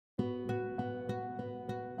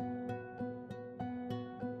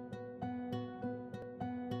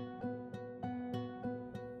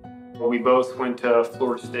We both went to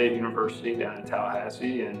Florida State University down in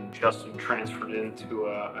Tallahassee, and Justinn transferred into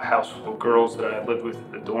a house full of girls that I lived with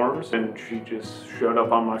in the dorms, and she just showed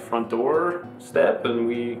up on my front door step, and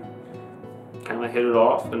we kind of hit it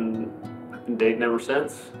off, and I've been dating ever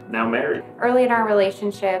since, now married. Early in our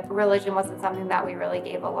relationship, religion wasn't something that we really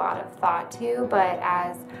gave a lot of thought to, but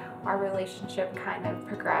as our relationship kind of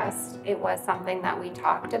progressed, it was something that we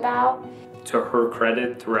talked about. To her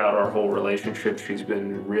credit, throughout our whole relationship, she's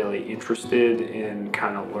been really interested in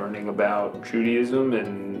kind of learning about Judaism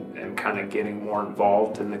and kind of getting more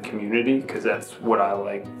involved in the community, because that's what I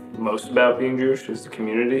like most about being Jewish, is the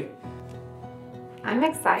community. I'm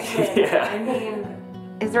excited. Yeah. I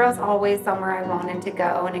mean, Israel's always somewhere I wanted to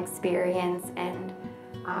go and experience, and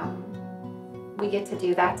we get to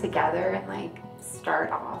do that together and like start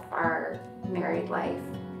off our married life.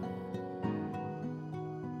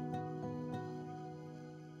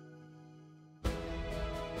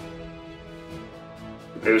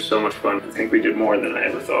 It was so much fun. I think we did more than I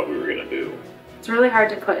ever thought we were gonna do. It's really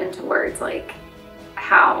hard to put into words like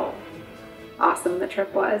how awesome the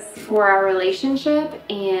trip was. For our relationship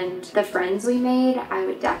and the friends we made, I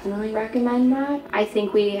would definitely recommend that. I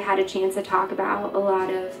think we had a chance to talk about a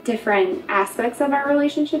lot of different aspects of our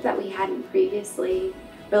relationship that we hadn't previously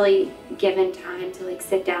really given time to like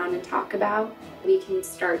sit down and talk about. We can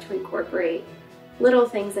start to incorporate little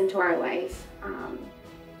things into our life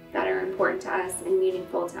that are important to us and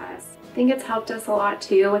meaningful to us. I think it's helped us a lot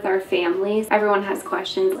too with our families. Everyone has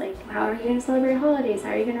questions like, how are you gonna celebrate holidays? How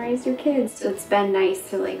are you gonna raise your kids? So it's been nice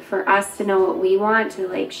to like, for us to know what we want, to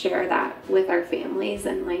like share that with our families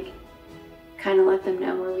and like kind of let them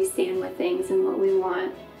know where we stand with things and what we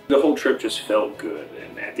want. The whole trip just felt good,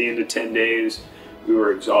 and at the end of 10 days, we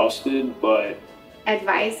were exhausted, but...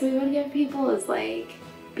 Advice we would give people is like,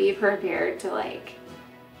 be prepared to like...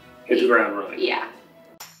 hit the ground running. Yeah.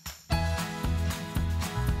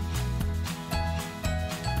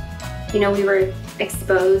 You know, we were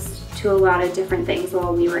exposed to a lot of different things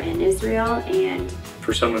while we were in Israel, and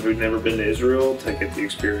for someone who'd never been to Israel, to get the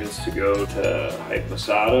experience to go to hike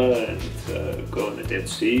Masada and to go in the Dead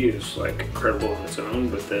Sea is like incredible on its own,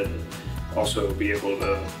 but then also be able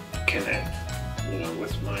to connect, you know,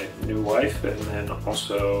 with my new wife, and then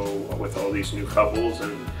also with all these new couples,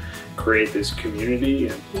 and create this community.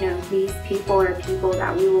 And you know, these people are people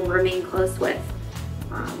that we will remain close with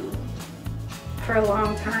for a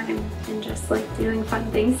long time, and just like doing fun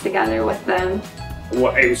things together with them.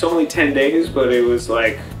 Well, it was only 10 days, but it was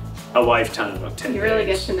like a lifetime of 10 days. You really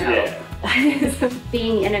get to know. Yeah.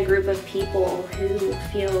 Being in a group of people who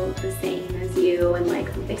feel the same as you and like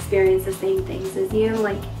experience the same things as you,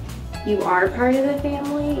 like you are part of the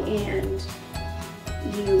family and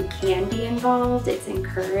you can be involved. It's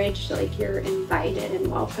encouraged, like you're invited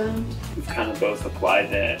and welcomed. We've kind of both applied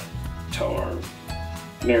that to our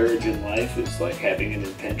marriage and life, is like having an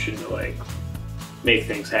intention to like make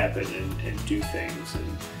things happen and do things,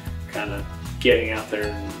 and kind of getting out there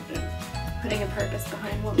and putting a purpose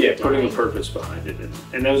behind what we're doing. Yeah, putting a purpose behind it.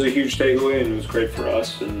 And that was a huge takeaway, and it was great for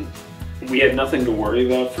us. And we had nothing to worry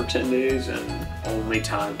about for 10 days and only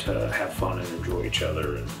time to have fun and enjoy each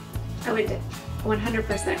other. And I would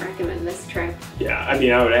 100% recommend this trip. Yeah, I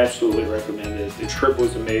mean, I would absolutely recommend it. The trip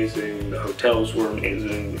was amazing, the hotels were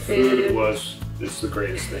amazing, the food was the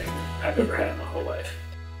greatest thing I've ever had in my whole life.